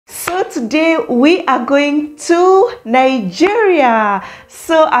today we are going to Nigeria.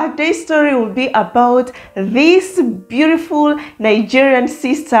 So our today's story will be about this beautiful Nigerian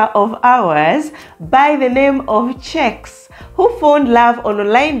sister of ours by the name of Cheks, who found love on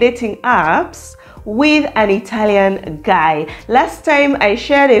online dating apps with an Italian guy. Last time I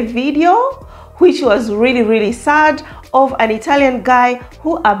shared a video which was really sad of an Italian guy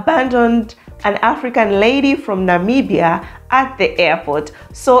who abandoned an African lady from Namibia at the airport.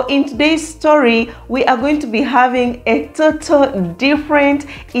 So in today's story, we are going to be having a total different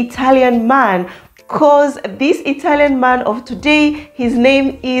Italian man, because this Italian man of today, his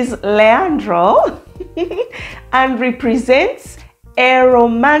name is Leandro and represents a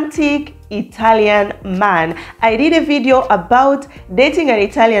romantic Italian man. I did a video about dating an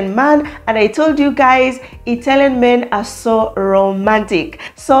Italian man and I told you guys Italian men are so romantic.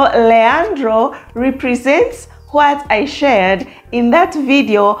 So Leandro represents what I shared in that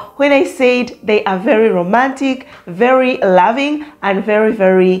video when I said they are very romantic, very loving, and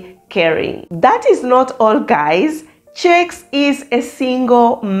very caring. That is not all, guys. Cheks is a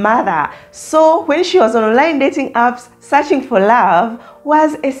single mother. So when she was on online dating apps searching for love,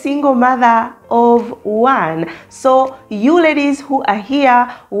 was a single mother of one. So you ladies who are here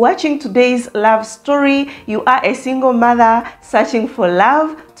watching today's love story, you are a single mother searching for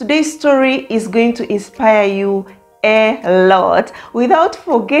love. Today's story is going to inspire you a lot. Without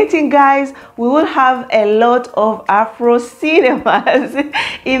forgetting, guys, we will have a lot of Afro cinemas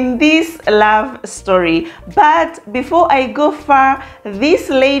in this love story. But before I go far, this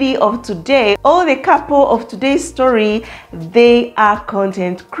lady of today, or the couple of today's story, they are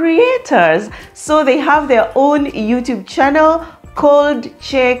content creators. So they have their own YouTube channel called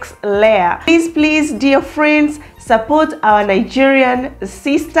Cheks Lair. Please, dear friends, support our Nigerian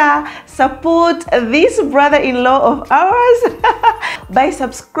sister, support this brother-in-law of ours by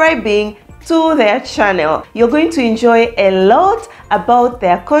subscribing to their channel. You're going to enjoy a lot about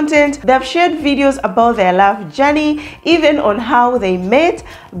their content. They've shared videos about their love journey, even on how they met.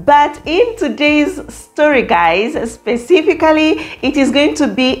 But in today's story, guys, specifically, it is going to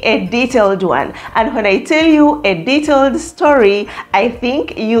be a detailed one. And when I tell you a detailed story, I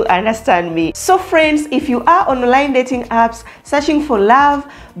think you understand me. So friends, if you are on online dating apps searching for love,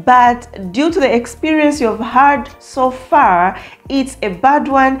 but due to the experience you've had so far, it's a bad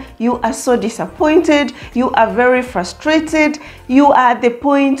one, you are so disappointed, you are very frustrated, you are at the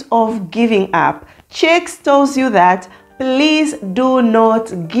point of giving up, Cheks tells you that please do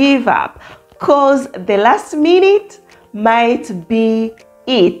not give up, because the last minute might be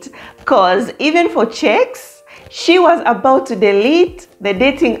it. Because even for Cheks, she was about to delete the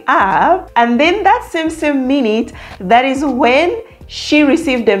dating app, and then that same minute, that is when she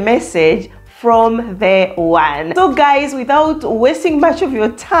received a message from the one. So guys, without wasting much of your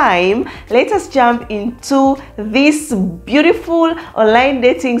time, let us jump into this beautiful online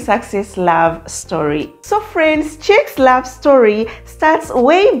dating success love story. So friends, Cheks' love story starts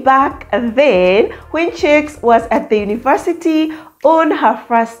way back then when Cheks was at the university on her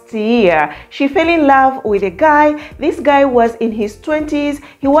first year. She fell in love with a guy. This guy was in his 20s.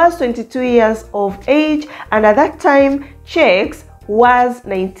 He was 22 years of age, and at that time Cheks was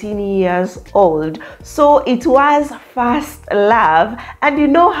 19 years old. So it was first love, and you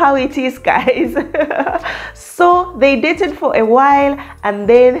know how it is, guys. So they dated for a while, and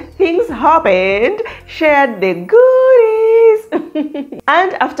then things happened. Shared the goodies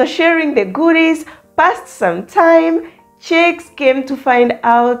and after sharing the goodies, passed some time, Cheks came to find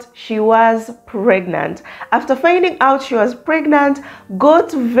out she was pregnant. After finding out she was pregnant,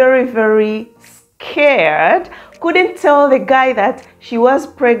 got very scared, couldn't tell the guy that she was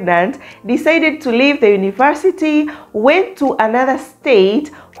pregnant, decided to leave the university, went to another state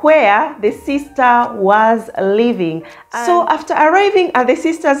where the sister was living. So after arriving at the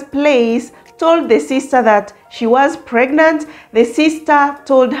sister's place, told the sister that she was pregnant. The sister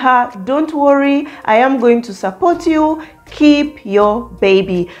told her, don't worry, I am going to support you, keep your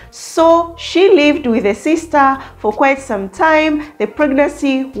baby. So she lived with the sister for quite some time. The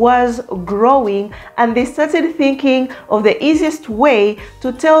pregnancy was growing, and they started thinking of the easiest way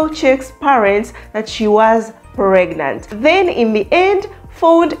to tell Cheks' parents that she was pregnant. Then in the end,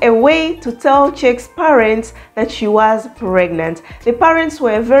 found a way to tell Cheks' parents that she was pregnant. The parents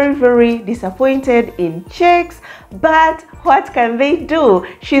were very disappointed in Cheks, but what can they do?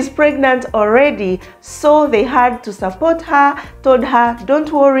 She's pregnant already. So they had to support her, told her,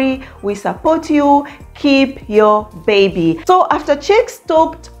 don't worry, we support you, keep your baby. So after Cheks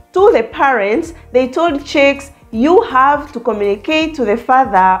talked to the parents, they told Cheks, you have to communicate to the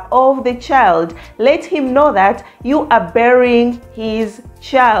father of the child. Let him know that you are bearing his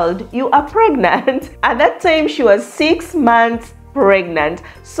child. You are pregnant. At that time, she was 6 months pregnant.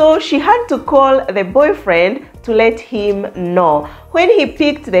 So she had to call the boyfriend to let him know. When he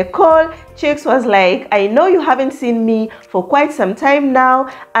picked the call, Chicks was like, I know you haven't seen me for quite some time now,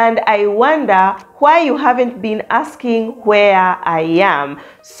 and I wonder why you haven't been asking where I am.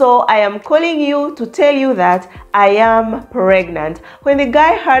 So I am calling you to tell you that I am pregnant. When the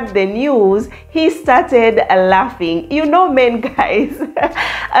guy heard the news, he started laughing. You know men, guys.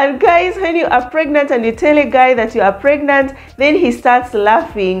 And guys, when you are pregnant and you tell a guy that you are pregnant, then he starts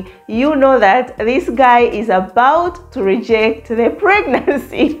laughing, you know that this guy is about to reject the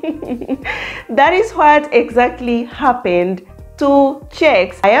pregnancy. That is what exactly happened to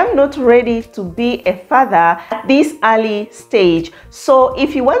Chicks. I am not ready to be a father at this early stage. So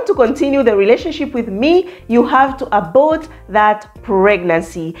if you want to continue the relationship with me, you have to abort that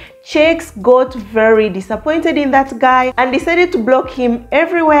pregnancy. Chicks got very disappointed in that guy and decided to block him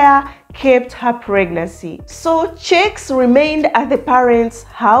everywhere, kept her pregnancy. So Chicks remained at the parents'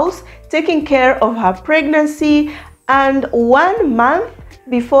 house, taking care of her pregnancy, and 1 month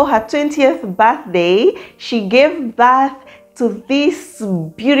before her 20th birthday, she gave birth to this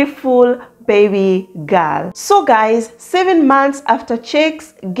beautiful baby girl. So guys, 7 months after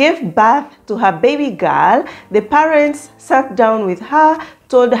Chicks gave birth to her baby girl, the parents sat down with her,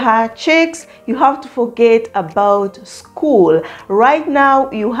 told her, Chicks, you have to forget about school. Right now,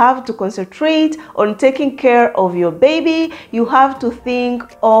 you have to concentrate on taking care of your baby. You have to think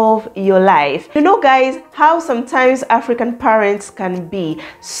of your life. You know, guys, how sometimes African parents can be.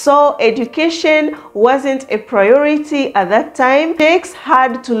 So education wasn't a priority at that time. Chicks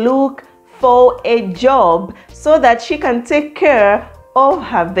had to look for a job so that she can take care of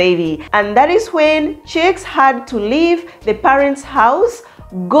her baby. And that is when Chicks had to leave the parents' house,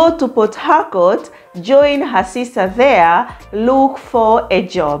 go to Port Harcourt, join her sister there, look for a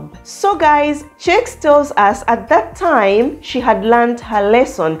job. So guys, Chicks tells us at that time she had learned her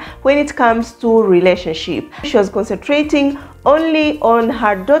lesson when it comes to relationship. She was concentrating only on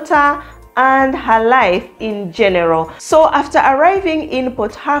her daughter and her life in general. So after arriving in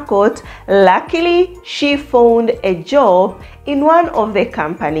Port Harcourt, luckily she found a job in one of the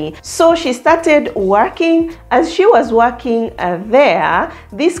company. So she started working. As she was working there,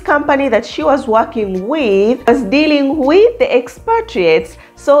 this company that she was working with was dealing with the expatriates.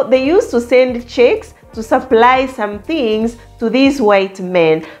 So they used to send Chicks to supply some things to these white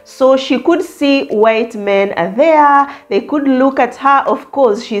men. So she could see white men are there. They could look at her. Of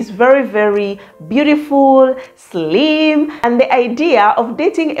course, she's very, very beautiful, slim. And the idea of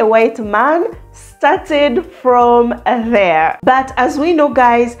dating a white man started from there. But as we know,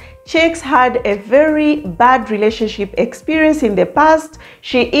 guys, Chicks had a very bad relationship experience in the past.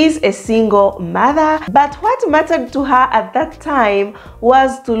 She is a single mother, but what mattered to her at that time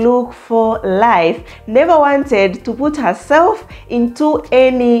was to look for life. Never wanted to put herself into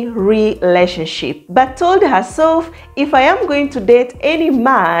any relationship, but told herself, if I am going to date any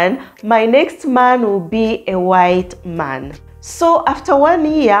man, my next man will be a white man. So after 1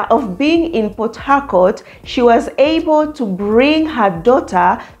 year of being in Port Harcourt, she was able to bring her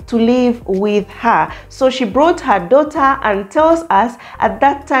daughter to live with her. So she brought her daughter and tells us at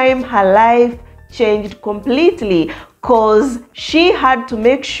that time her life changed completely, because she had to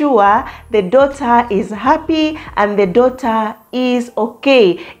make sure the daughter is happy and the daughter is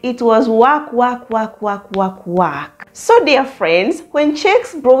okay. It was work, work, work, work, work, work. So dear friends, when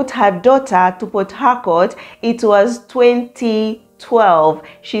Chicks brought her daughter to Port Harcourt, it was 2012.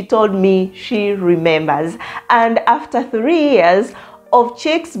 She told me she remembers. And after 3 years of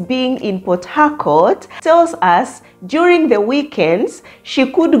Chicks being in Port Harcourt, tells us during the weekends,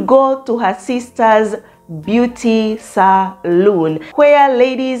 she could go to her sister's beauty salon, where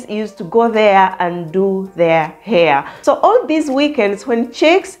ladies used to go there and do their hair. So all these weekends when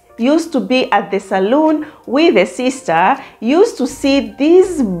Chicks used to be at the salon with a sister, used to see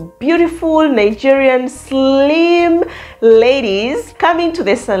these beautiful Nigerian slim ladies coming to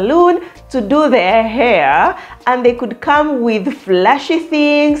the salon to do their hair, and they could come with flashy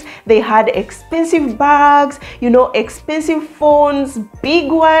things. They had expensive bags, you know, expensive phones,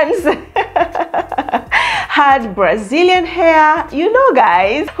 big ones. Had Brazilian hair. You know,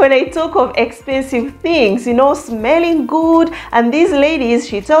 guys, when I talk of expensive things, you know, smelling good, and these ladies,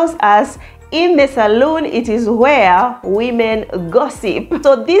 she tells us, in the saloon, it is where women gossip.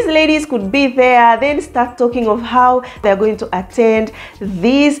 So these ladies could be there, then start talking of how they're going to attend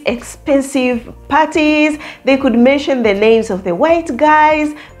these expensive parties. They could mention the names of the white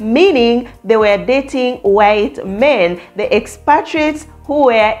guys, meaning they were dating white men, the expatriates who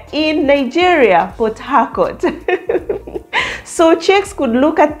were in Nigeria, Port Harcourt. So chicks could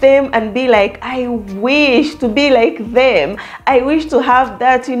look at them and be like, I wish to be like them. I wish to have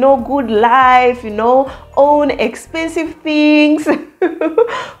that, you know, good life, you know, own expensive things.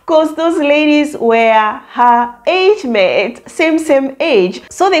 Because those ladies were her age mate, same age.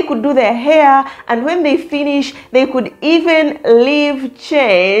 So they could do their hair, and when they finish, they could even leave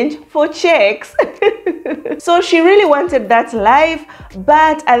change for checks. So she really wanted that life,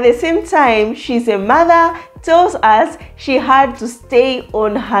 but at the same time, she's a mother, tells us she had to stay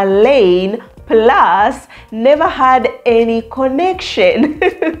on her lane, plus never had any connection.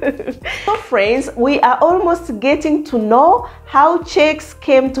 So friends, we are almost getting to know how chicks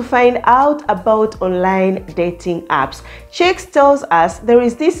came to find out about online dating apps. Chicks tells us there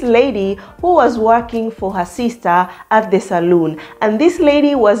is this lady who was working for her sister at the saloon, and this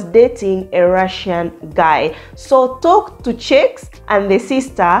lady was dating a Russian guy. So talked to Chicks, and the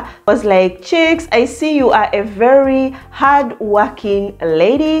sister was like, Chicks, I see you are a very hard-working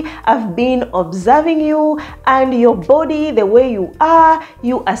lady. I've been observing you and your body, the way you are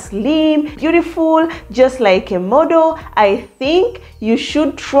slim, beautiful, just like a model. I think you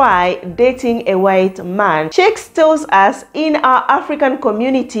should try dating a white man. Chicks tells us in our African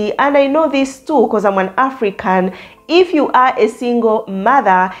community, and I know this too because I'm an African, if you are a single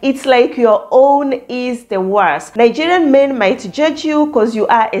mother, it's like your own is the worst. Nigerian men might judge you because you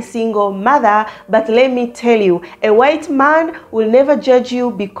are a single mother, but let me tell you, a white man will never judge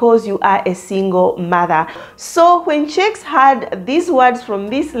you because you are a single mother. So when Chicks heard these words from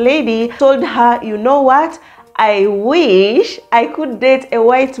this lady, told her, you know what? I wish I could date a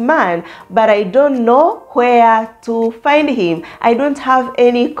white man, but I don't know where to find him. I don't have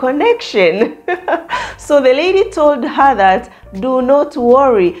any connection. So the lady told her that, do not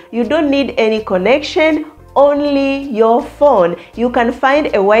worry, you don't need any connection, only your phone. You can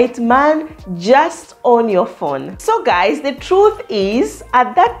find a white man just on your phone. So guys, the truth is,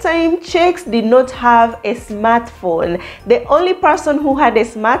 at that time, Chicks did not have a smartphone. The only person who had a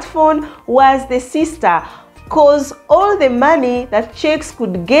smartphone was the sister, because all the money that Chicks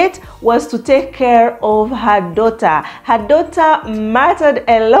could get was to take care of her daughter. Her daughter mattered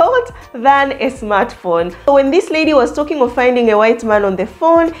a lot than a smartphone. So when this lady was talking of finding a white man on the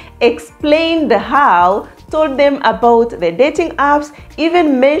phone, explained how, told them about the dating apps,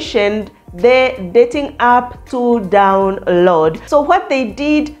 even mentioned the dating app to download. So what they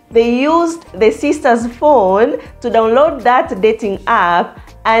did, they used the sister's phone to download that dating app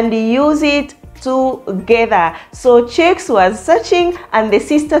and use it together. So Chicks was searching and the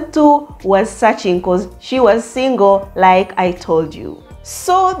sister too was searching because she was single, like I told you.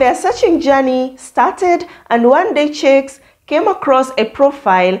 So their searching journey started, and one day Chicks came across a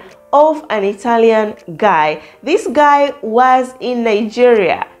profile of an Italian guy. This guy was in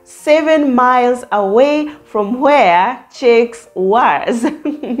Nigeria, 7 miles away from where Chicks was.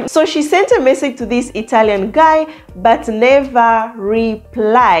 So she sent a message to this Italian guy but never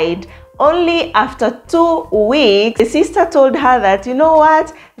replied. Only after 2 weeks, the sister told her that, you know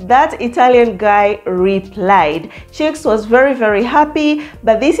what, that Italian guy replied. Chicks was very happy,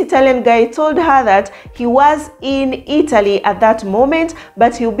 but this Italian guy told her that he was in Italy at that moment,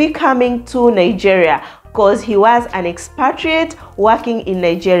 but he'll be coming to Nigeria because he was an expatriate working in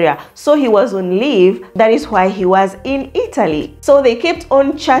Nigeria. So he was on leave. That is why he was in Italy. So they kept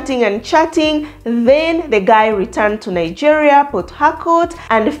on chatting and chatting. Then the guy returned to Nigeria, Port Harcourt,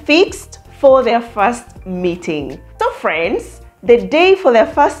 and fixed for their first meeting. So friends, the day for their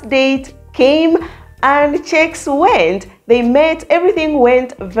first date came and Chicks went. They met, everything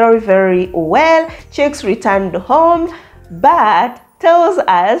went very well. Chicks returned home, but tells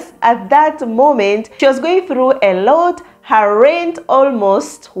us at that moment she was going through a lot. Her rent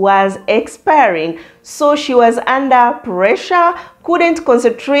almost was expiring, so she was under pressure, couldn't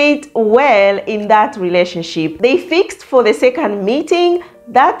concentrate well in that relationship. They fixed for the second meeting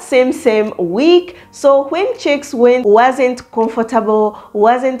that same week. So when Chicks went, wasn't comfortable,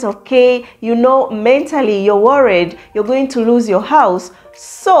 wasn't okay, you know, mentally you're worried you're going to lose your house.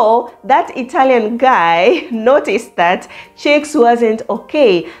 So that Italian guy noticed that Chicks wasn't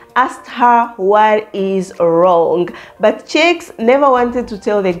okay, asked her what is wrong, but Chicks never wanted to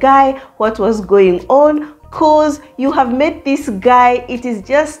tell the guy what was going on cause you have met this guy, it is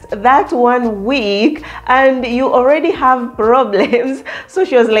just that 1 week and you already have problems. So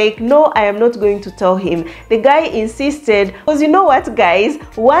she was like, no, I am not going to tell him. The guy insisted, because you know what, guys,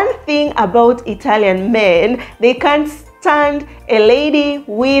 one thing about Italian men, they can't stand a lady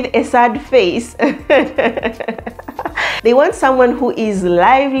with a sad face. They want someone who is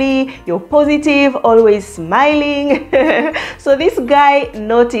lively, you're positive, always smiling. So this guy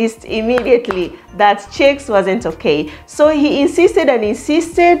noticed immediately that Chicks wasn't okay. So he insisted and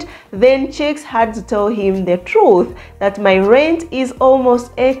insisted. Then Chicks had to tell him the truth, that my rent is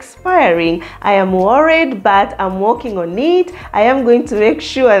almost expiring. I am worried, but I'm working on it. I am going to make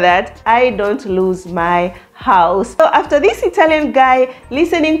sure that I don't lose my house. So after this Italian guy,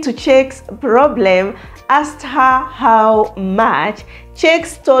 listening to Chicks' problem, asked her how much,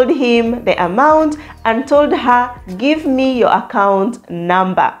 Chicks told him the amount and told her, give me your account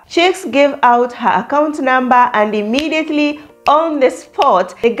number. Chicks gave out her account number and immediately on the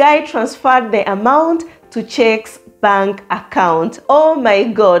spot, the guy transferred the amount to Chicks' bank account. Oh my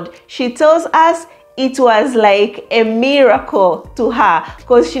God, she tells us it was like a miracle to her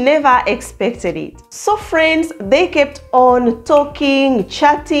because she never expected it. So friends, they kept on talking,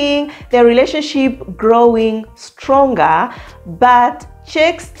 chatting, their relationship growing stronger. But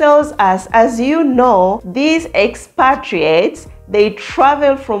Chicks tells us, as you know, these expatriates, they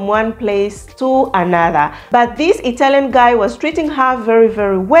travel from one place to another. But this Italian guy was treating her very,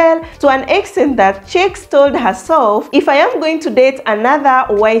 very well, to an extent that Chicks told herself, if I am going to date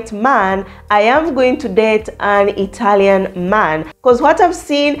another white man, I am going to date an Italian man. Because what I've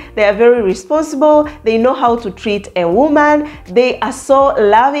seen, they are very responsible, they know how to treat a woman, they are so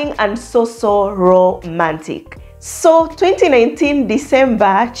loving and so romantic. So 2019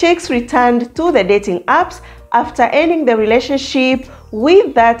 December, Chicks returned to the dating apps after ending the relationship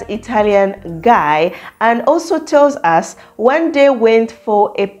with that Italian guy, and also tells us one day went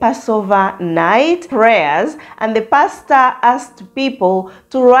for a Passover night prayers and the pastor asked people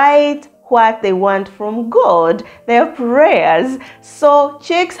to write what they want from God, their prayers. So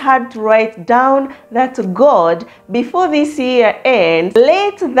Chicks had to write down that God, before this year ends,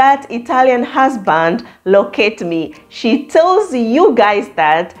 let that Italian husband locate me. She tells you guys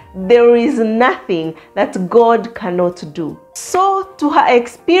that there is nothing that God cannot do. So to her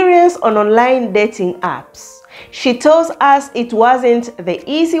experience on online dating apps, she tells us it wasn't the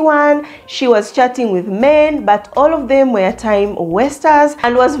easy one. She was chatting with men, but all of them were time wasters,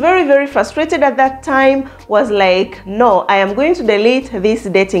 and was very, very frustrated at that time. Was like, no, I am going to delete this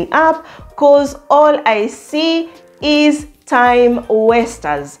dating app because all I see is time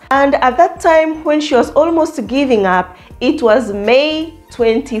wasters. And at that time, when she was almost giving up, it was May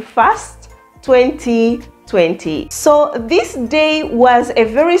 21st, 2020. So this day was a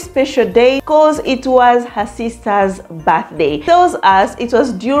very special day because it was her sister's birthday. It tells us it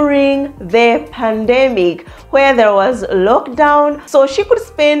was during the pandemic where there was lockdown, so she could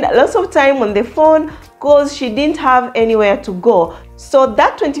spend lots of time on the phone because she didn't have anywhere to go. So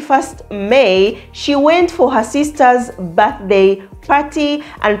that 21st May, she went for her sister's birthday party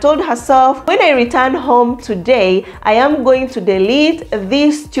and told herself, when I return home today, I am going to delete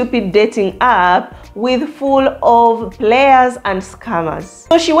this stupid dating app with full of players and scammers.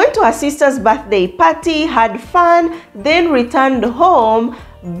 So she went to her sister's birthday party, had fun, then returned home,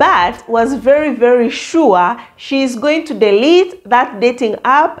 but was very, very sure she's going to delete that dating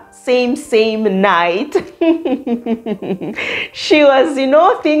app same night. She was, you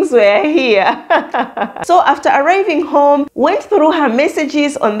know, things were here. So after arriving home, went through her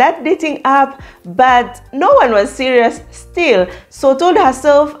messages on that dating app, but no one was serious still. So told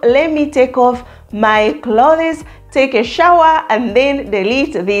herself, let me take off my clothes, take a shower, and then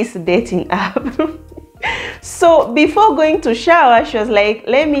delete this dating app. So before going to shower, she was like,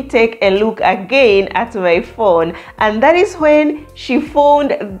 let me take a look again at my phone. And that is when she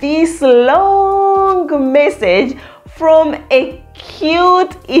found this long message from a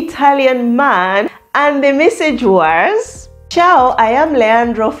cute Italian man. And the message was, ciao, I am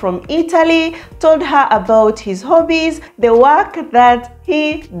Leandro from Italy. Told her about his hobbies, the work that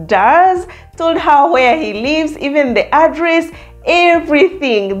he does, told her where he lives, even the address,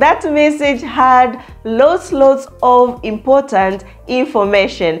 everything. That message had lots of important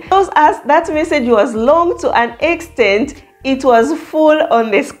information. Tells us that message was long to an extent it was full on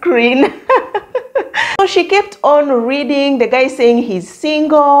the screen. So she kept on reading. The guy saying he's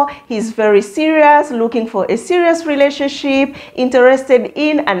single, he's very serious, looking for a serious relationship, interested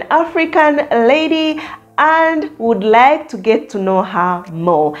in an African lady, and would like to get to know her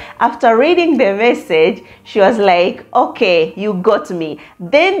more. After reading the message, she was like, okay, you got me.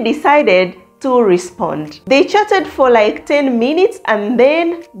 Then decided to respond. They chatted for like 10 minutes and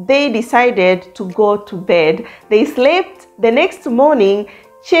then they decided to go to bed. They slept. The next morning,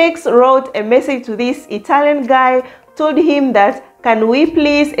 Chicks wrote a message to this Italian guy, told him that, can we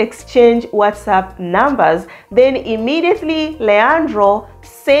please exchange WhatsApp numbers? Then immediately Leandro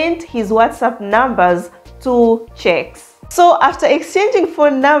sent his WhatsApp numbers to Chicks. So after exchanging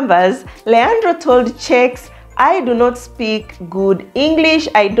phone numbers, Leandro told Chicks, I do not speak good English,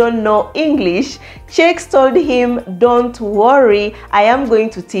 I don't know English. Chicks told him, don't worry, I am going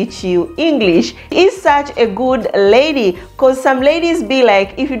to teach you English. He's such a good lady, because some ladies be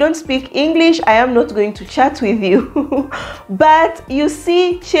like, if you don't speak English, I am not going to chat with you. But you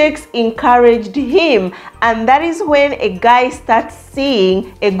see, Chicks encouraged him, and that is when a guy starts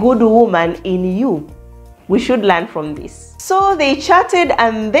seeing a good woman in you. We should learn from this. So they chatted,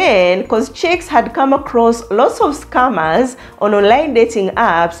 and then, because Chicks had come across lots of scammers on online dating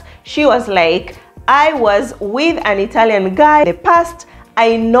apps, she was like, I was with an Italian guy in the past,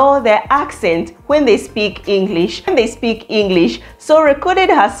 I know their accent when they speak English. So recorded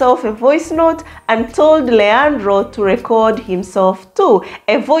herself a voice note and told Leandro to record himself too,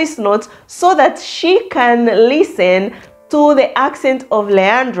 a voice note, so that she can listen to the accent of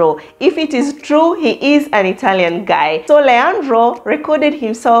Leandro, if it is true he is an Italian guy. So Leandro recorded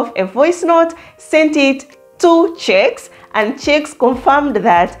himself a voice note, sent it to Chicks, and Chicks confirmed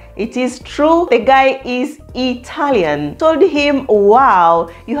that it is true, the guy is Italian. Told him, wow,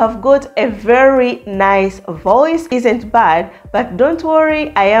 you have got a very nice voice, isn't bad, but don't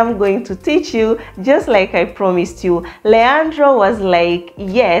worry, I am going to teach you just like I promised you. Leandro was like,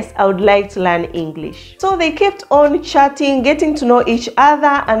 yes, I would like to learn English. So they kept on chatting, getting to know each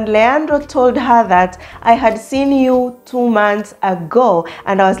other, and Leandro told her that I had seen you 2 months ago,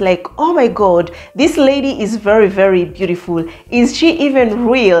 and I was like, oh my god, this lady is very, very beautiful. Is she even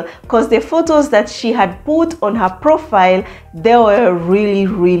real? Because the photos that she had put on her profile, they were really,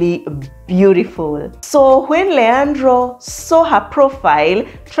 really beautiful. So when Leandro saw her profile,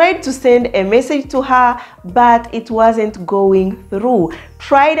 tried to send a message to her, but it wasn't going through.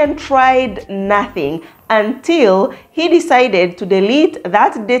 Tried and tried, nothing, until he decided to delete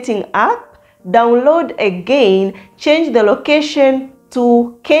that dating app, download again, change the location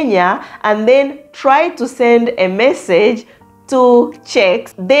to Kenya, and then try to send a message to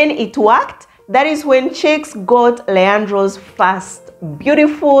Chicks. Then it worked. That is when Chicks got Leandro's first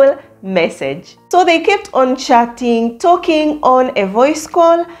beautiful message. So they kept on chatting, talking on a voice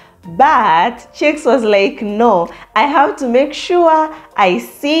call, but Chicks was like, no, I have to make sure I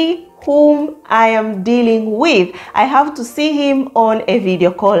see whom I am dealing with. I have to see him on a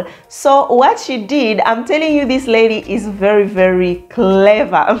video call. So what she did, I'm telling you, this lady is very, very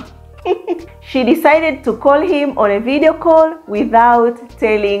clever. She decided to call him on a video call without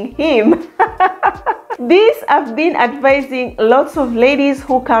telling him. This, I've been advising lots of ladies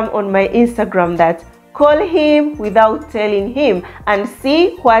who come on my Instagram that call him without telling him and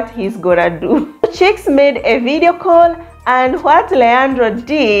see what he's gonna do. Chicks made a video call, and what Leandro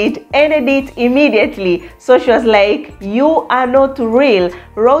did, ended it immediately. So she was like, you are not real.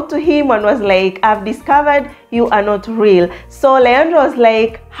 Wrote to him and was like, I've discovered you are not real. So Leandro was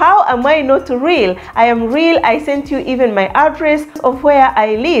like, how am I not real? I am real. I sent you even my address of where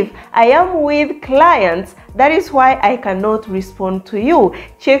I live. I am with clients. That is why I cannot respond to you.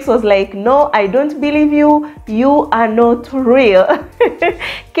 Chicks was like, no, I don't believe you. You are not real.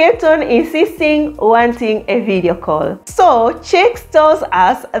 Kept on insisting, wanting a video call. So Chicks tells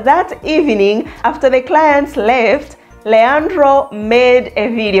us that evening, after the clients left, Leandro made a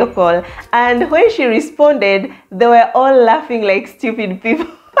video call, and when she responded, they were all laughing like stupid people.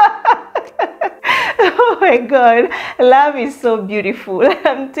 Oh my god, love is so beautiful.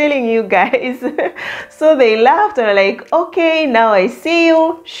 I'm telling you guys. So they laughed and were like, okay, now I see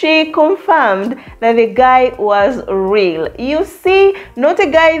you. She confirmed that the guy was real. You see, not a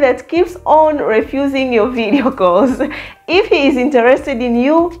guy that keeps on refusing your video calls. If he is interested in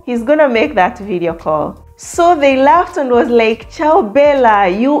you, he's gonna make that video call. So they laughed and was like, ciao Bella,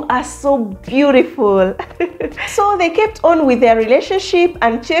 you are so beautiful. So they kept on with their relationship,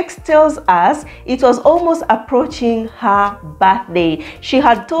 and Chicks tells us it was almost approaching her birthday. She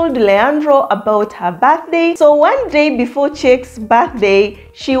had told Leandro about her birthday. So one day before Chicks' birthday,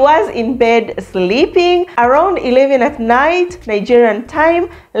 She was in bed sleeping. Around 11 at night, Nigerian time,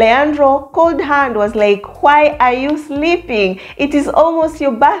 Leandro called her and was like, "Why are you sleeping? It is almost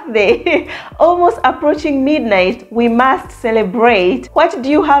your birthday." Almost approaching midnight. "We must celebrate. What do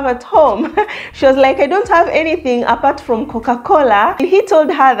you have at home?" She was like, "I don't have anything apart from Coca-Cola." He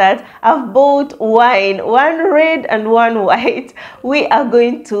told her that, "I've bought wine, one red and one white. We are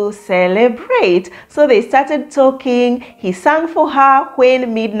going to celebrate." So they started talking. He sang for her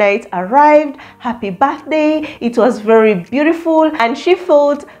when midnight arrived. Happy birthday. It was very beautiful and she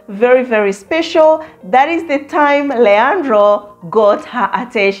felt very, very special. That is the time Leandro got her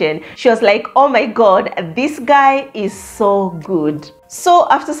attention. She was like, "Oh my God, this guy is so good." So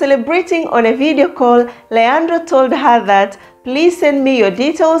after celebrating on a video call, Leandro told her that, "Please send me your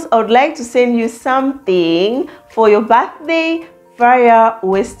details. I would like to send you something for your birthday via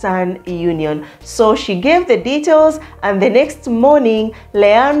Western Union." So she gave the details, and the next morning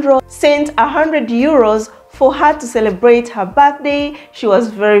Leandro sent 100 euros for her to celebrate her birthday. She was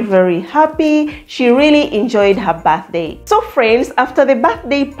very, very happy. She really enjoyed her birthday. So friends, after the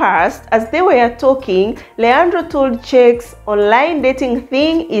birthday passed, as they were talking, Leandro told Chicks, "Online dating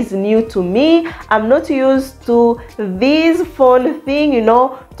thing is new to me. I'm not used to this phone thing, you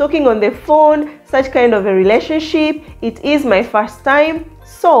know, talking on the phone, such kind of a relationship. It is my first time.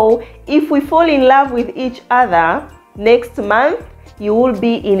 So if we fall in love with each other next month, you will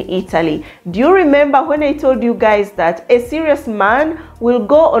be in Italy." Do you remember when I told you guys that a serious man will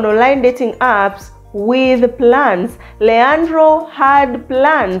go on online dating apps with plans? Leandro had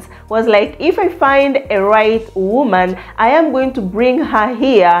plans. Was like, if I find a right woman, I am going to bring her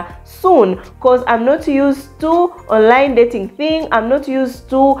here soon, because I'm not used to online dating thing. I'm not used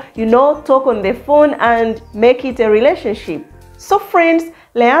to, you know, talk on the phone and make it a relationship. So friends,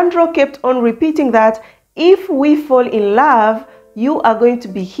 Leandro kept on repeating that if we fall in love, you are going to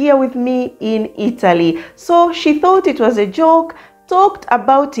be here with me in Italy. So she thought it was a joke, talked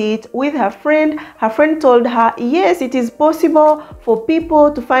about it with her friend. Her friend told her, yes, it is possible for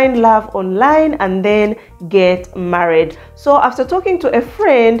people to find love online and then get married. So after talking to a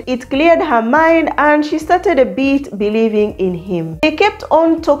friend, it cleared her mind and she started a bit believing in him. They kept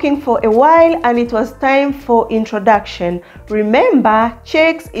on talking for a while and it was time for introduction. Remember,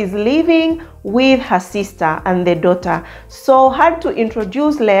 Chicks is living with her sister and the daughter, so had to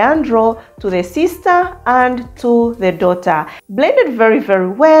introduce Leandro to the sister and to the daughter. Blended very, very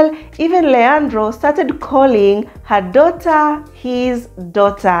well. Even Leandro started calling her daughter his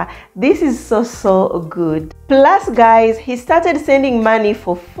daughter. This is so good. Plus guys, he started sending money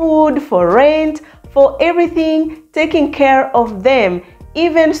for food, for rent, for everything, taking care of them,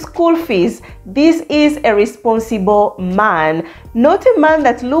 even school fees. This is a responsible man, not a man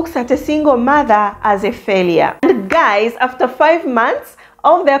that looks at a single mother as a failure. And guys, after 5 months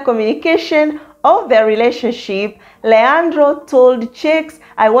of their communication, of their relationship, Leandro told Chicks,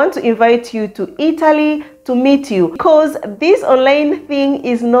 I want to invite you to Italy to meet you, because this online thing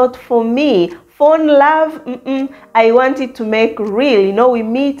is not for me. Phone love, I want it to make real. You know, we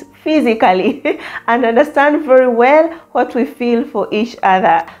meet physically and understand very well what we feel for each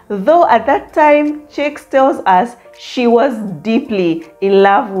other. Though at that time, Chicks tells us she was deeply in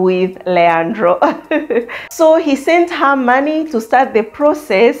love with Leandro. So he sent her money to start the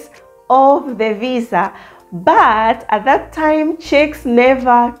process of the visa. But at that time, Chicks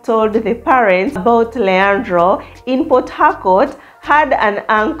never told the parents about Leandro. In Port Harcourt, had an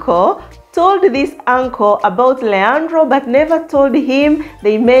uncle, told this uncle about Leandro, but never told him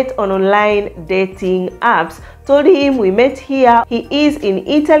they met on online dating apps. Told him, we met here, he is in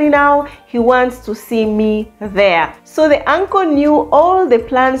Italy now, he wants to see me there. So the uncle knew all the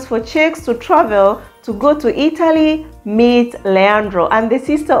plans for Chicks to travel to go to Italy, meet Leandro, and the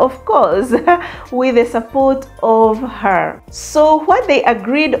sister, of course, with the support of her. So what they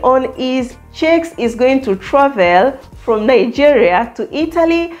agreed on is Chicks is going to travel from Nigeria to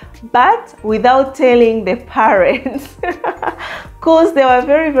Italy, but without telling the parents, because they were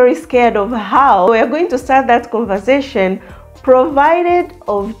very, very scared of how we are going to start that conversation, provided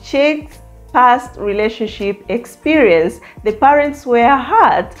of Chicks' past relationship experience. The parents were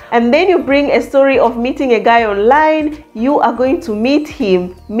hurt. And then you bring a story of meeting a guy online, you are going to meet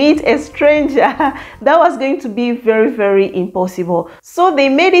him, meet a stranger. That was going to be very, very impossible. So they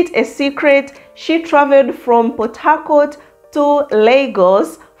made it a secret. She traveled from Port Harcourt to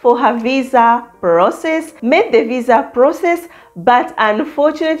Lagos for her visa process, made the visa process, but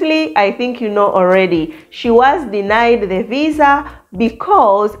unfortunately, I think you know already, she was denied the visa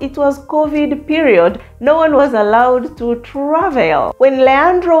because it was COVID period. No one was allowed to travel. When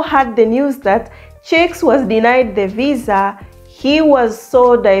Leandro had the news that Chicks was denied the visa, he was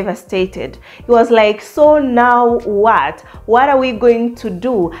so devastated. He was like, so now what? What are we going to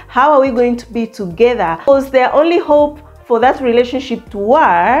do? How are we going to be together? Because their only hope for that relationship to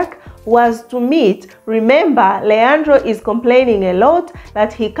work was to meet. Remember, Leandro is complaining a lot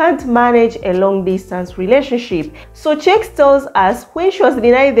that he can't manage a long distance relationship. So Chex tells us when she was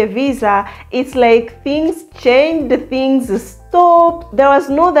denied the visa, it's like things changed, things stopped. There was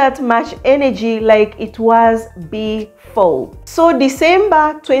not that much energy like it was before. So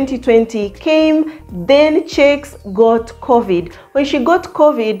December 2020 came, then Chex got COVID. When she got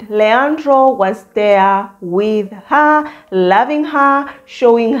COVID, Leandro was there with her, loving her,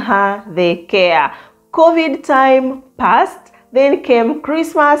 showing her the care. COVID time passed. Then came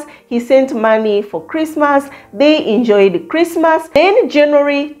Christmas. He sent money for Christmas. They enjoyed Christmas. Then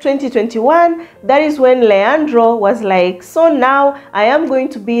January 2021, that is when Leandro was like, so now I am going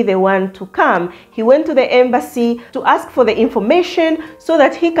to be the one to come. He went to the embassy to ask for the information so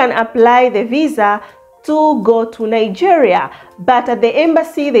that he can apply the visa to go to Nigeria. But at the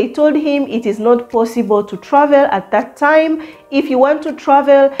embassy, they told him it is not possible to travel at that time. If you want to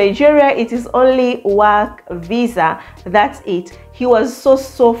travel to Nigeria, it is only work visa. That's it. He was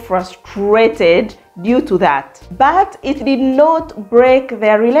so frustrated due to that. But it did not break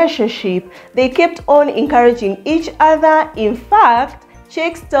their relationship. They kept on encouraging each other. In fact,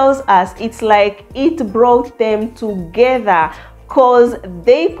 Chex tells us it's like it brought them together, because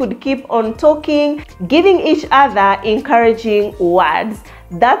they could keep on talking, giving each other encouraging words.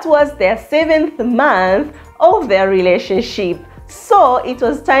 That was their 7th month of their relationship. So it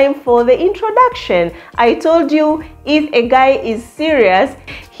was time for the introduction. I told you, if a guy is serious,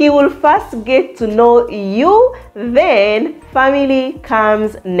 he will first get to know you, then family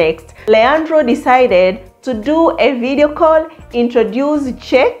comes next. Leandro decided to do a video call, introduce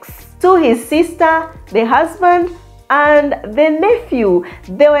Chex to his sister, the husband, and the nephew.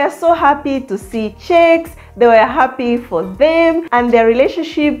 They were so happy to see Chex. They were happy for them, and their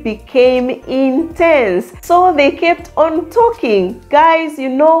relationship became intense. So they kept on talking. Guys, you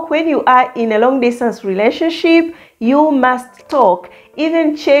know, when you are in a long distance relationship, you must talk.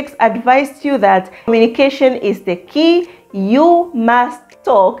 Even Chex advised you that communication is the key. You must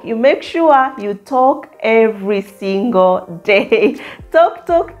talk. You make sure you talk every single day. Talk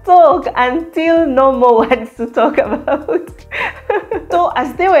until no more words to talk about. So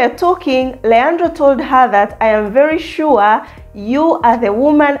as they were talking, Leandro told her that I am very sure you are the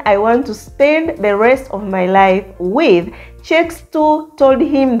woman I want to spend the rest of my life with. Chex too told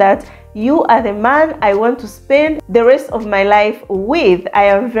him that you are the man I want to spend the rest of my life with. I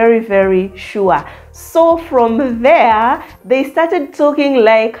am very sure. So from there, they started talking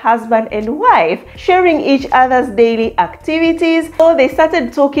like husband and wife, sharing each other's daily activities. So they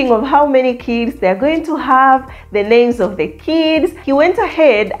started talking of how many kids they're going to have, the names of the kids. He went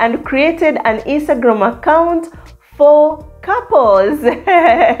ahead and created an Instagram account for couples,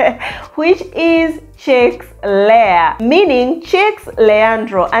 which is Chex Lea, meaning Chex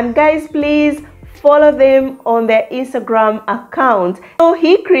Leandro. And guys, please follow them on their Instagram account. So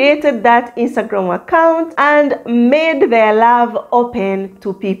he created that Instagram account and made their love open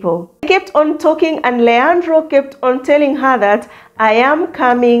to people. They kept on talking, and Leandro kept on telling her that I am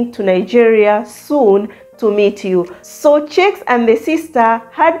coming to Nigeria soon to meet you. So Chex and the sister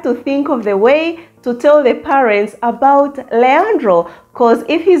had to think of the way to tell the parents about Leandro, because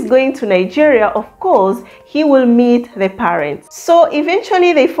if he's going to Nigeria, of course, he will meet the parents. So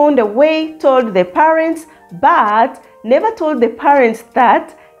eventually they found a way, told the parents, but never told the parents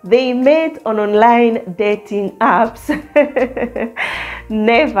that they met on online dating apps.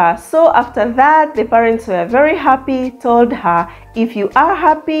 Never. So after that, the parents were very happy, told her, if you are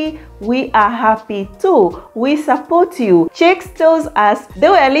happy, we are happy too. We support you. Chex tells us they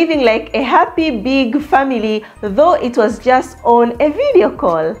were living like a happy big family, though it was just on a video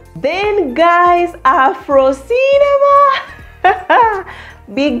call. Then guys, Afro Cinema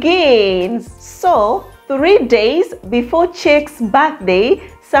begins. So 3 days before Chex's birthday,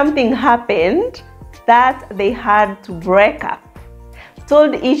 something happened that they had to break up.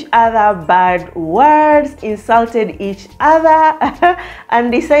 Told each other bad words, insulted each other,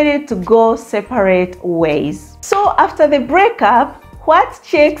 and decided to go separate ways. So after the breakup, what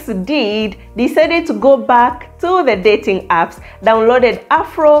Chex did, decided to go back to the dating apps, downloaded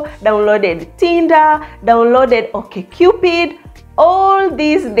Afro, downloaded Tinder, downloaded OkCupid, all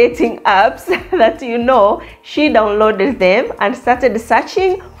these dating apps that you know, she downloaded them and started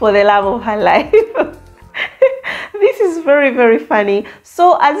searching for the love of her life. This is very funny.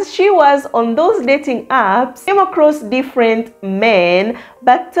 So as she was on those dating apps, came across different men,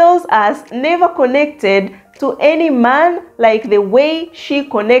 but tells us never connected to any man like the way she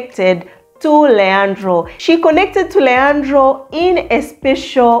connected to Leandro. She connected to Leandro in a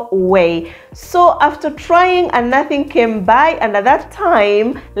special way. So after trying and nothing came by, and at that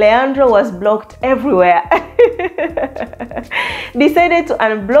time Leandro was blocked everywhere. Decided to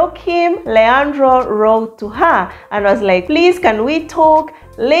unblock him. Leandro wrote to her and was like, please, can we talk?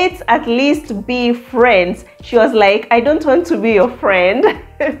 Let's at least be friends. She was like, I don't want to be your friend.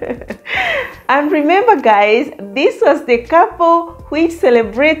 And remember guys, this was the couple which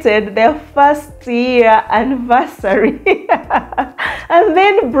celebrated their first year anniversary and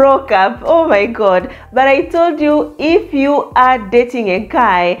then broke up. Oh my god. But I told you, if you are dating a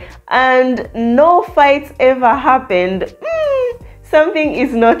guy and no fights ever happened, something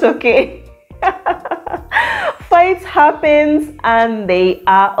is not okay. Fights happens and they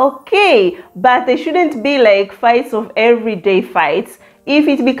are okay, but they shouldn't be like fights of everyday fights. If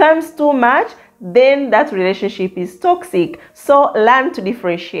it becomes too much, then that relationship is toxic. So learn to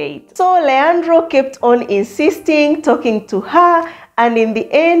differentiate. So Leandro kept on insisting, talking to her, and in the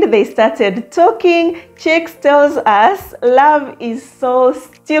end they started talking. Chex tells us love is so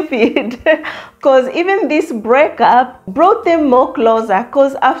stupid because even this breakup brought them more closer,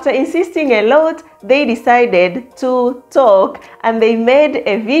 because after insisting a lot, they decided to talk and they made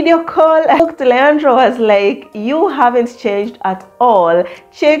a video call. Leandro was like, you haven't changed at all.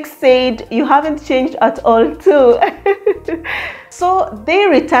 Chex said, you haven't changed at all too. So they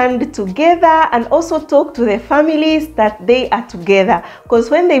returned together and also talked to the families that they are together,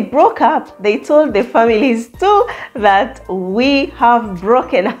 because when they broke up, they told the families too that we have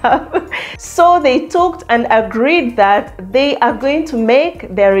broken up. So they talked and agreed that they are going to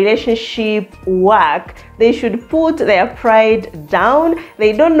make their relationship work. They should put their pride down.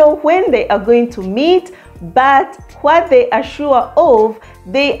 They don't know when they are going to meet, but what they are sure of,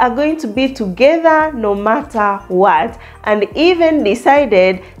 they are going to be together no matter what. And even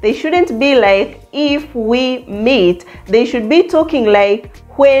decided they shouldn't be like, if we meet. They should be talking like,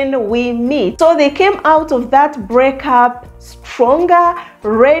 when we meet. So they came out of that breakup stronger,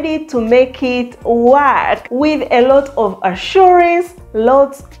 ready to make it work, with a lot of assurance,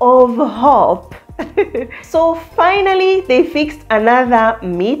 lots of hope. So finally they fixed another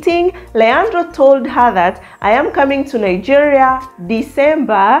meeting. Leandro told her that I am coming to Nigeria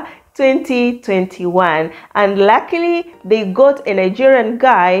December 2021, and luckily they got a Nigerian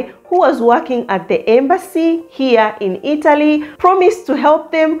guy who was working at the embassy here in Italy, promised to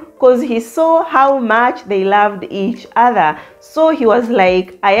help them because he saw how much they loved each other. So he was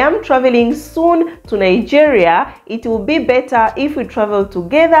like, I am traveling soon to Nigeria. It will be better if we travel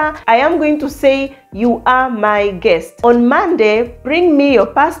together. I am going to say you are my guest. On Monday, bring me your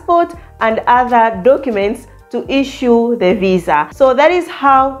passport and other documents to issue the visa. So that is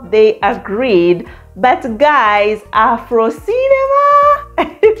how they agreed. But guys, Afro cinema.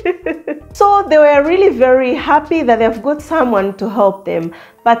 So they were really very happy that they've got someone to help them.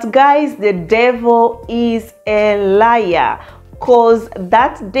 But guys, the devil is a liar, because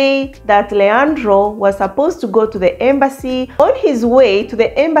that day that Leandro was supposed to go to the embassy, on his way to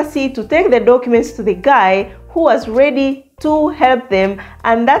the embassy to take the documents to the guy who was ready to help them,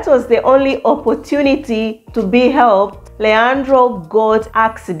 and that was the only opportunity to be helped, Leandro got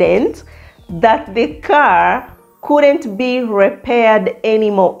accident that the car couldn't be repaired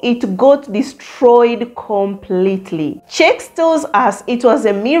anymore. It got destroyed completely. Chex tells us it was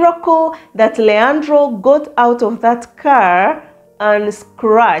a miracle that Leandro got out of that car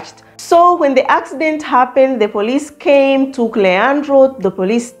unscratched. So when the accident happened, the police came, took Leandro to the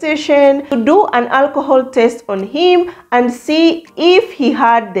police station to do an alcohol test on him and see if he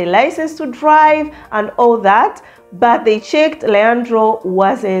had the license to drive and all that. But they checked, Leandro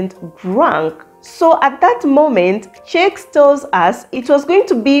wasn't drunk. So at that moment, Chex tells us it was going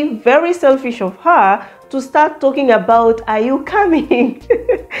to be very selfish of her to start talking about, are you coming?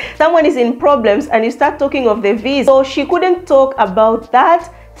 Someone is in problems and you start talking of the visa. So she couldn't talk about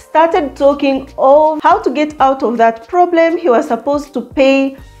that. Started talking of how to get out of that problem. He was supposed to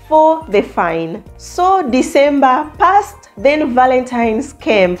pay for the fine. So December passed, then Valentine's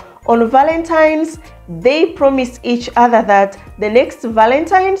came. On Valentine's, they promised each other that the next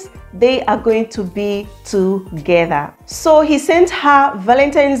Valentine's, they are going to be together. So he sent her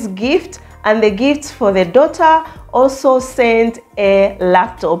Valentine's gift, and the gifts for the daughter also sent a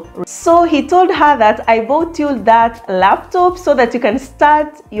laptop. So he told her that I bought you that laptop so that you can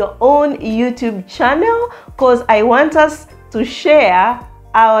start your own YouTube channel, because I want us to share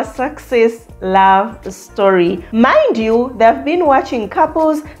our success love story. Mind you, they've been watching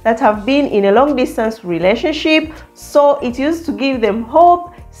couples that have been in a long distance relationship, so it used to give them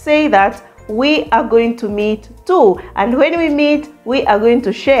hope, say that we are going to meet too. And when we meet, we are going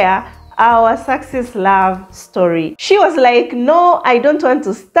to share our success love story. She was like, no, I don't want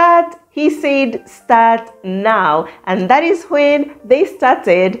to start. He said, start now. And that is when they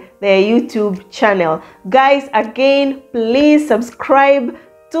started their YouTube channel. Guys, again, please subscribe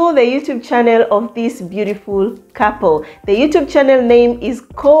to the YouTube channel of this beautiful couple. The YouTube channel name is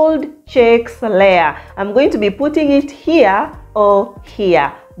called Checks Leah. I'm going to be putting it here or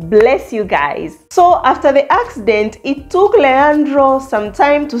here. Bless you guys. So after the accident, it took Leandro some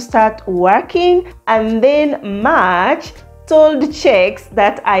time to start working, and then March told Checks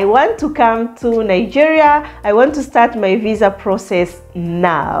that I want to come to Nigeria. I want to start my visa process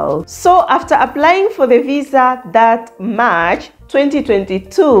now. So after applying for the visa that March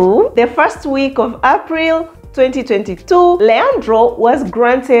 2022, the first week of April 2022, Leandro was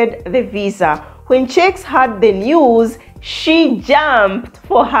granted the visa. When Checks heard the news, she jumped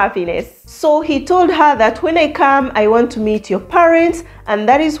for happiness. So he told her that when I come, I want to meet your parents, and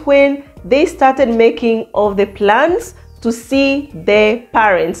that is when they started making all the plans to see their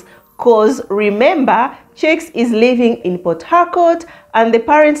parents. Because remember, Checks is living in Port Harcourt and the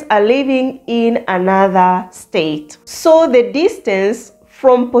parents are living in another state. So the distance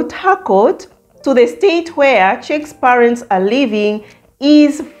from Port Harcourt to the state where Checks' parents are living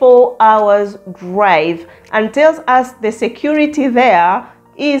is 4 hours drive, and tells us the security there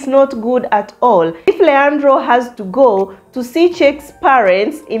is not good at all. If Leandro has to go to see Checks'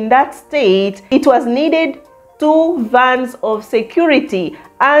 parents in that state, it was needed 2 vans of security,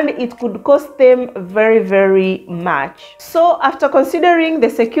 and it could cost them very much. So after considering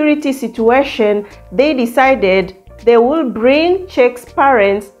the security situation, they decided they will bring Checks'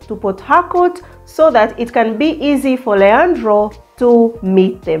 parents to Port Harcourt so that it can be easy for Leandro to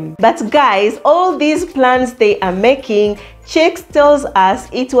meet them. But guys, all these plans they are making, Checks tells us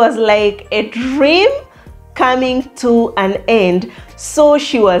it was like a dream coming to an end. So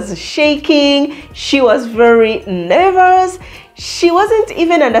she was shaking, she was very nervous, she wasn't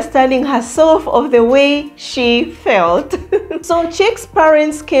even understanding herself of the way she felt. So Checks'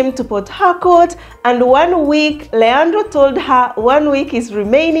 parents came to Port Harcourt, and 1 week, Leandro told her 1 week is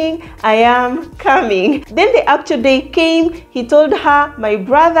remaining, I am coming. Then the actual day came, he told her, my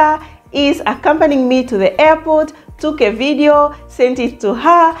brother is accompanying me to the airport, took a video, sent it to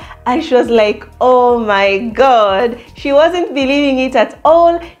her, and she was like, oh my god. She wasn't believing it at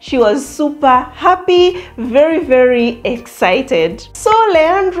all. She was super happy, very excited. So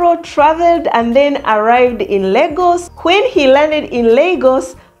Leandro traveled and then arrived in Lagos. When he landed in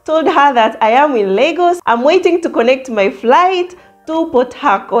Lagos, told her that I am in Lagos, I'm waiting to connect my flight to Port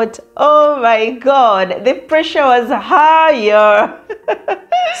Harcourt. Oh my god, the pressure was higher.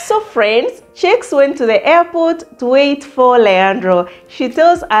 So friends, Checks went to the airport to wait for Leandro. She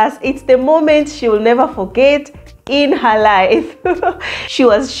tells us it's the moment she will never forget in her life. She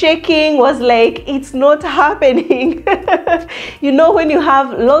was shaking, was like, it's not happening. You know, when you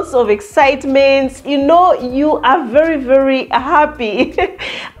have lots of excitement, you know, you are very happy.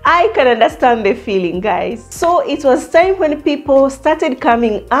 I can understand the feeling, guys. So it was time when people started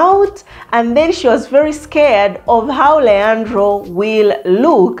coming out, and then she was very scared of how Leandro will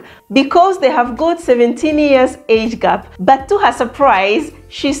look because they have got 17 years age gap. But to her surprise,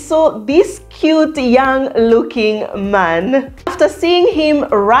 she saw this cute young looking man. After seeing him,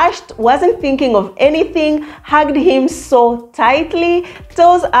 rushed, wasn't thinking of anything, hugged him so tightly,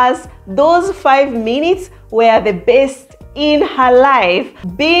 tells us those 5 minutes were the best in her life,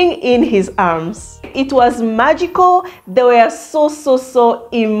 being in his arms. It was magical. They were so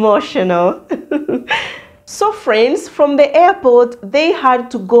emotional. So friends, from the airport, they had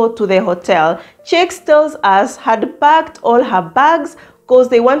to go to the hotel. Checks tells us had packed all her bags because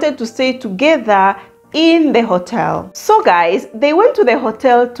they wanted to stay together in the hotel. So guys, they went to the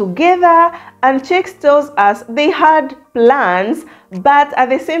hotel together, and Checks tells us they had plans, but at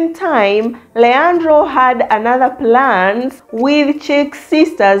the same time, Leandro had another plans with Checks'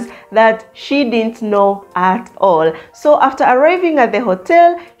 sisters that she didn't know at all. So after arriving at the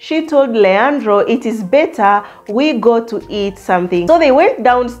hotel, she told Leandro it is better we go to eat something. So they went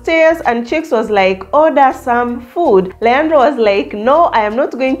downstairs, and Checks was like, order some food. Leandro was like, no, I am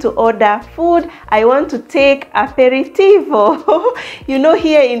not going to order food. I want to take aperitivo. You know,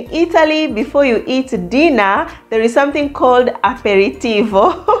 here in Italy, before you eat dinner, there is something called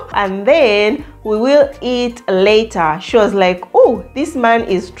aperitivo. And then we will eat later. She was like, oh, this man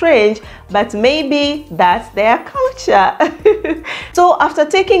is strange, but maybe that's their culture. So after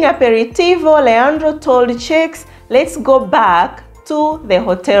taking aperitivo, Leandro told Checks, let's go back to the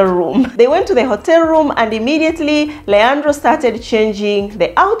hotel room. They went to the hotel room and immediately Leandro started changing the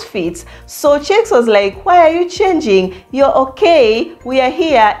outfits. So Chicks was like, why are you changing? You're okay, we are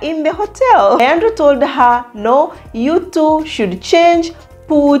here in the hotel. Leandro told her, no, you two should change,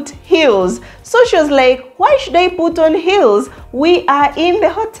 put heels. So she was like, why should I put on heels? We are in the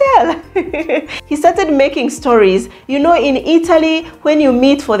hotel. He started making stories. You know, in Italy, when you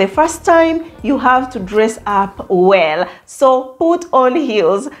meet for the first time, you have to dress up well. So put on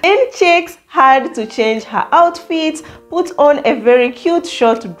heels. Then Chicks had to change her outfits, put on a very cute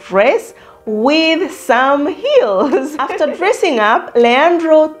short dress with some heels. After dressing up,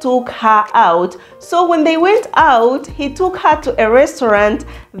 Leandro took her out. So when they went out, he took her to a restaurant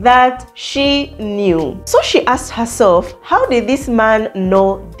that she knew. So she asked herself, how did this man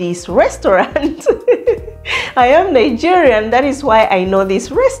know this restaurant? I am Nigerian, that is why I know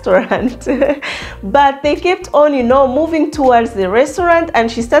this restaurant. But they kept on, you know, moving towards the restaurant, and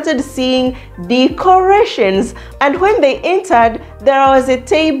she started seeing decorations. And when they entered, there was a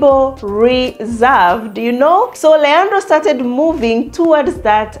table reserved, you know. So Leandro started moving towards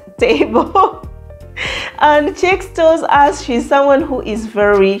that table. And Chicks tells us she's someone who is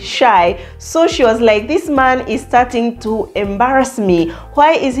very shy. So she was like, this man is starting to embarrass me.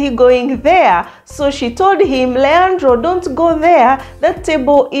 Why is he going there? So she told him, Leandro, don't go there. That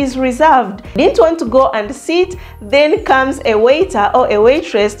table is reserved. Didn't want to go and sit. Then comes a waiter or a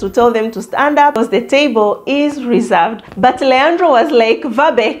waitress to tell them to stand up because the table is reserved. But Leandro was like,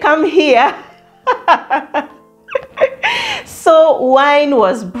 Vabe, come here. So wine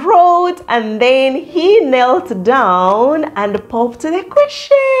was brought, and then he knelt down and popped the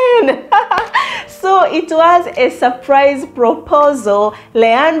question. So it was a surprise proposal.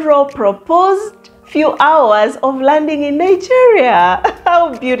 Leandro proposed few hours of landing in Nigeria.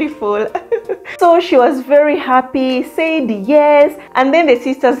 How beautiful. So she was very happy, said yes, and then the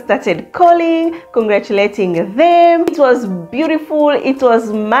sisters started calling, congratulating them. It was beautiful, it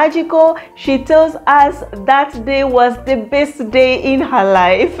was magical. She tells us that day was the best day in her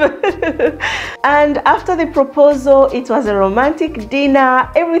life. And after the proposal, it was a romantic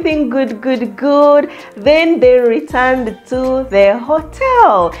dinner, everything good. Then they returned to the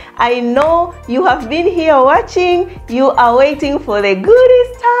hotel. I know you have been here watching, you are waiting for the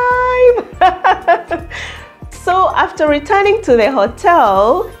goodies time. So after returning to the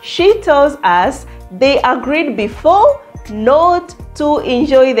hotel, she tells us they agreed before not to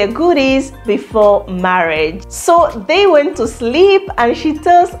enjoy the goodies before marriage. So they went to sleep, and she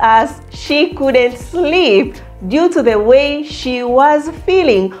tells us she couldn't sleep due to the way she was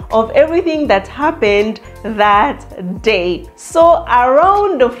feeling of everything that happened that day. So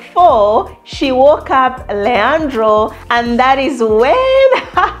around 4, she woke up Leandro, and that is when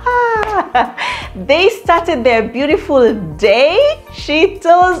they started their beautiful day. She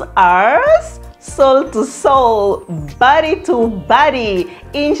tells us, soul to soul, body to body,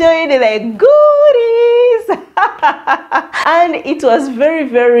 enjoying the goodies. And it was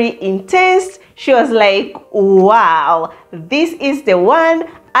very intense. She was like, wow, this is the one.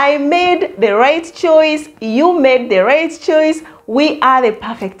 I made the right choice, you made the right choice, we are the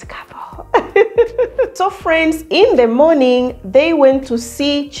perfect couple. So friends, in the morning, they went to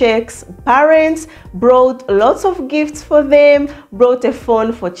see Chicks' parents, brought lots of gifts for them, brought a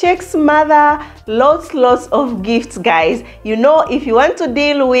phone for Chicks' mother, lots of gifts, guys. You know, if you want to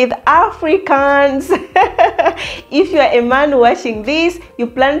deal with Africans, if you're a man watching this, you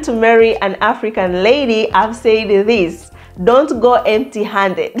plan to marry an African lady, I've said this. Don't go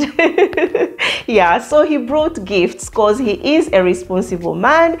empty-handed. Yeah, so he brought gifts because he is a responsible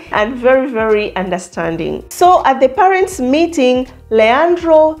man and very understanding. So at the parents' meeting,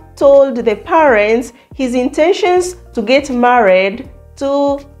 Leandro told the parents his intentions to get married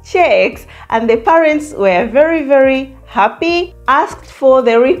to Chicks, and the parents were very happy, asked for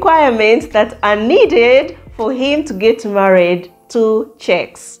the requirements that are needed for him to get married to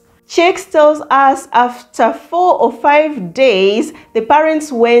Chicks. Chicks tells us after 4 or 5 days, the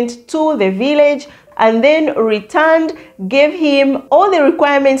parents went to the village and then returned, gave him all the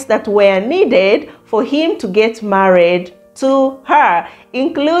requirements that were needed for him to get married to her,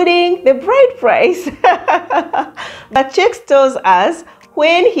 including the bride price. But Chicks tells us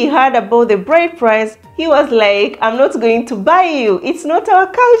when he heard about the bride price, he was like, I'm not going to buy you. It's not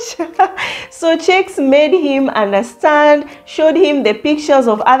our culture. So Chicks made him understand, showed him the pictures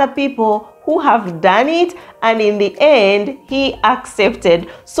of other people who have done it, and in the end, he accepted.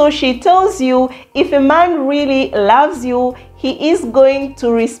 So she tells you, if a man really loves you, he is going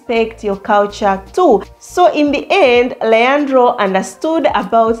to respect your culture too. So in the end, Leandro understood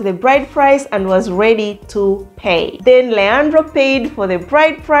about the bride price and was ready to pay. Then Leandro paid for the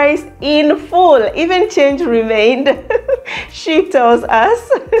bride price in full. Even change remained, she tells us.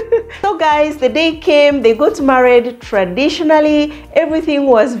 So guys, the day came, they got married traditionally. Everything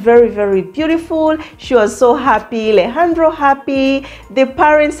was very, very beautiful. She was so happy, Leandro happy, the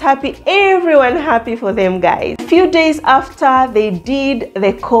parents happy, everyone happy for them, guys. A few days after they did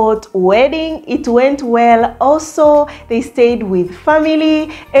the court wedding, it went well also. They stayed with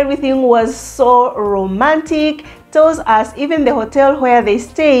family. Everything was so romantic. Tells us even the hotel where they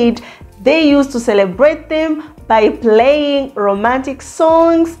stayed, they used to celebrate them by playing romantic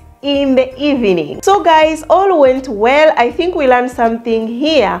songs in the evening. So guys, all went well. I think we learned something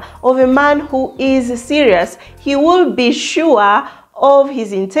here of a man who is serious. He will be sure of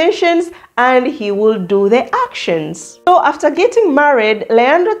his intentions and he will do the actions. So after getting married,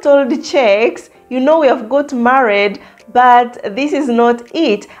 Leandro told the Czechs, you know, we have got married, but this is not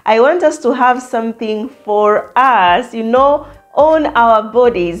it. I want us to have something for us, you know, on our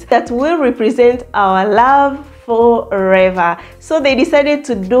bodies that will represent our love forever. So they decided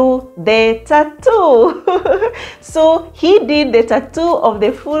to do the tattoo. So he did the tattoo of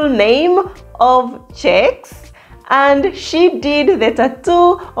the full name of Czechs, and she did the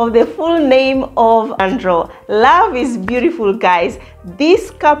tattoo of the full name of Leandro. Love is beautiful, guys. This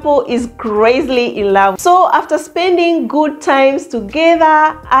couple is crazily in love. So after spending good times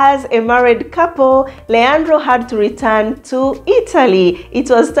together as a married couple, Leandro had to return to Italy. It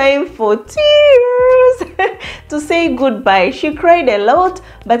was time for tears to say goodbye. She cried a lot,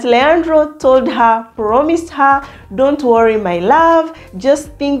 but Leandro told her, promised her, don't worry, my love, just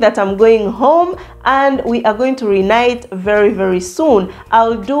think that I'm going home and we are going to reunite very, very soon.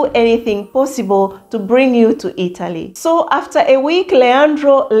 I'll do anything possible to bring you to Italy. So after a week,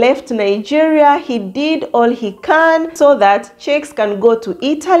 Leandro left Nigeria. He did all he can so that Czechs can go to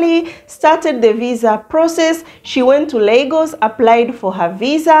Italy, started the visa process. She went to Lagos, applied for her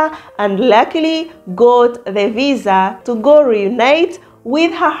visa, and luckily got the visa to go reunite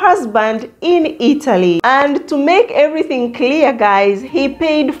with her husband in Italy. And to make everything clear, guys, he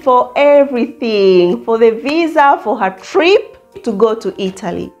paid for everything, for the visa, for her trip to go to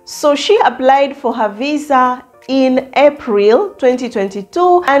Italy. So she applied for her visa in April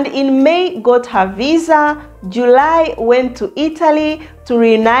 2022, and in May got her visa. July went to Italy to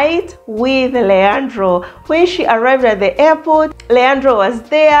reunite with Leandro. When she arrived at the airport, Leandro was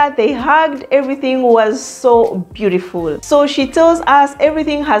there. They hugged. Everything was so beautiful. So she tells us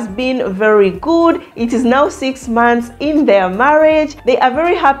everything has been very good. It is now 6 months in their marriage. They are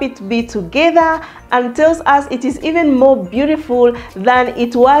very happy to be together, and tells us it is even more beautiful than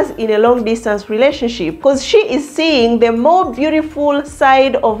it was in a long distance relationship, because she is seeing the more beautiful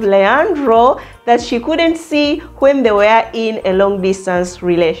side of Leandro that she couldn't see when they were in a long distance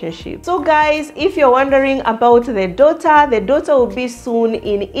relationship. So guys, if you're wondering about the daughter will be soon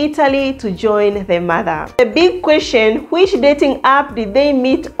in Italy to join the mother. The big question, which dating app did they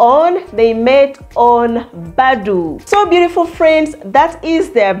meet on? They met on Badoo. So beautiful friends, that is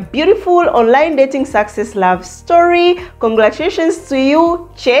their beautiful online dating success love story. Congratulations to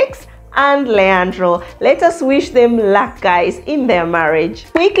you, Czechs and Leandro. Let us wish them luck, guys, in their marriage.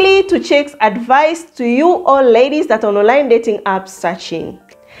 Quickly, to Czechs' advice to you all ladies that are on online dating apps searching.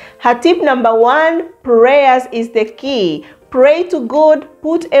 Her tip number 1, prayers is the key. Pray to God,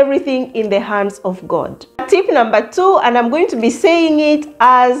 put everything in the hands of God. Tip number 2, and I'm going to be saying it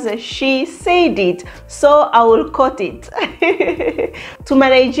as she said it, so I will quote it. To my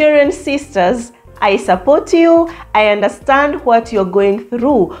Nigerian sisters, I support you. I understand what you're going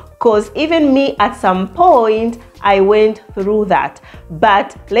through, because even me at some point I went through that.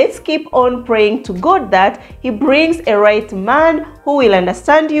 But let's keep on praying to God that He brings a right man who will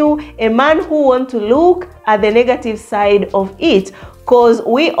understand you, a man who wants to look at the negative side of it. Because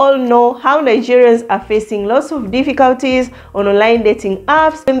we all know how Nigerians are facing lots of difficulties on online dating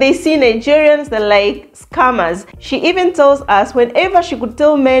apps. When they see Nigerians, they're like scammers. She even tells us whenever she could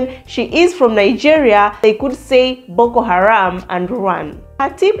tell men she is from Nigeria, they could say Boko Haram and run. Her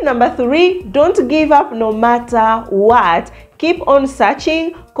tip number 3, don't give up no matter what. Keep on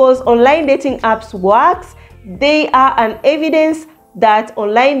searching, because online dating apps works. They are an evidence that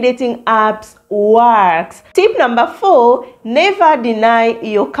online dating apps works. Tip number 4, never deny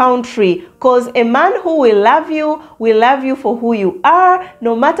your country, because a man who will love you for who you are,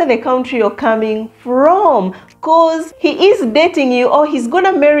 no matter the country you're coming from, because he is dating you or he's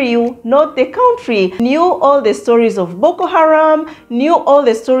gonna marry you, not the country. Knew all the stories of Boko Haram, knew all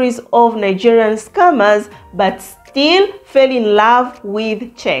the stories of Nigerian scammers, but still fell in love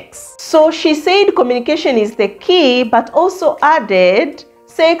with checks. So she said communication is the key, but also added,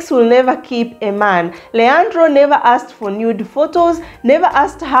 sex will never keep a man. Leandro never asked for nude photos, never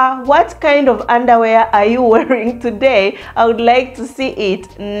asked her, what kind of underwear are you wearing today? I would like to see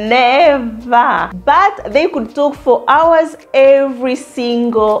it. Never. But they could talk for hours every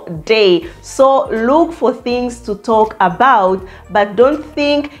single day. So look for things to talk about, but don't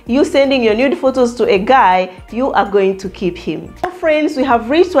think you sending your nude photos to a guy, you are going to keep him. Friends, we have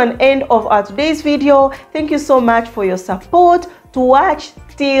reached to an end of our today's video. Thank you so much for your support to watch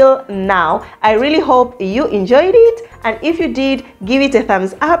till now. I really hope you enjoyed it, and if you did, give it a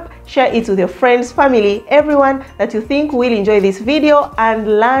thumbs up, share it with your friends, family, everyone that you think will enjoy this video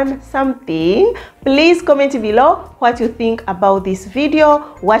and learn something. Please comment below what you think about this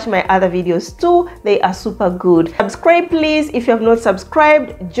video. Watch my other videos too, they are super good. Subscribe please if you have not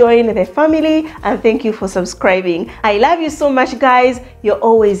subscribed, join the family, and thank you for subscribing. I love you so much guys, you're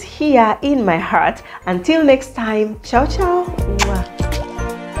always here in my heart. Until next time, ciao ciao. Mwah.